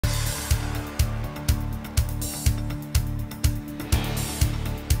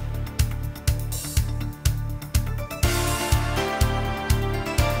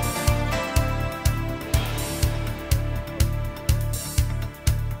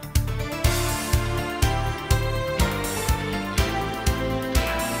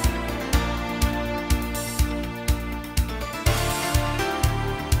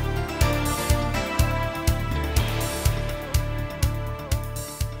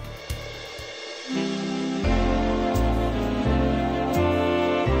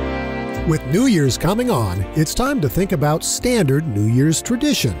With New Year's coming on, it's time to think about standard New Year's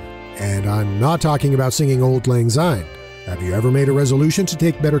tradition. And I'm not talking about singing Auld Lang Syne. Have you ever made a resolution to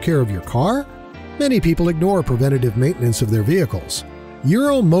take better care of your car? Many people ignore preventative maintenance of their vehicles.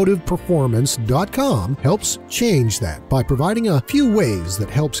 AutomotivePerformance.com helps change that by providing a few ways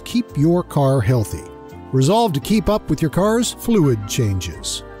that helps keep your car healthy. Resolve to keep up with your car's fluid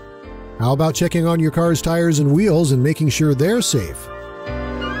changes. How about checking on your car's tires and wheels and making sure they're safe?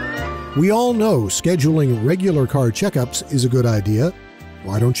 We all know scheduling regular car checkups is a good idea.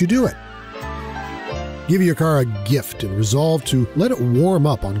 Why don't you do it? Give your car a gift and resolve to let it warm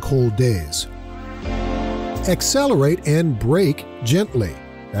up on cold days. Accelerate and brake gently.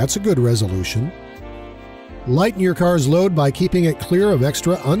 That's a good resolution. Lighten your car's load by keeping it clear of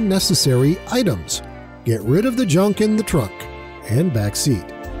extra unnecessary items. Get rid of the junk in the trunk and back seat.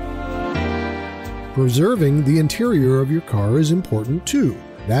 Preserving the interior of your car is important too.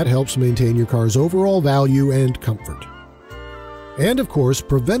 That helps maintain your car's overall value and comfort. And of course,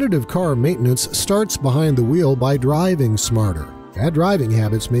 preventative car maintenance starts behind the wheel by driving smarter. Bad driving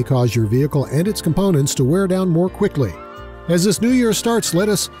habits may cause your vehicle and its components to wear down more quickly. As this new year starts, let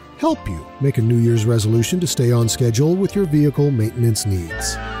us help you make a New Year's resolution to stay on schedule with your vehicle maintenance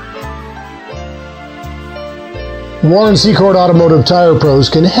needs. Warren Secord Automotive Tire Pros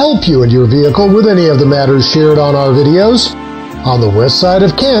can help you and your vehicle with any of the matters shared on our videos. On the west side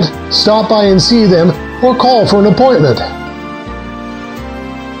of Kent, stop by and see them or call for an appointment.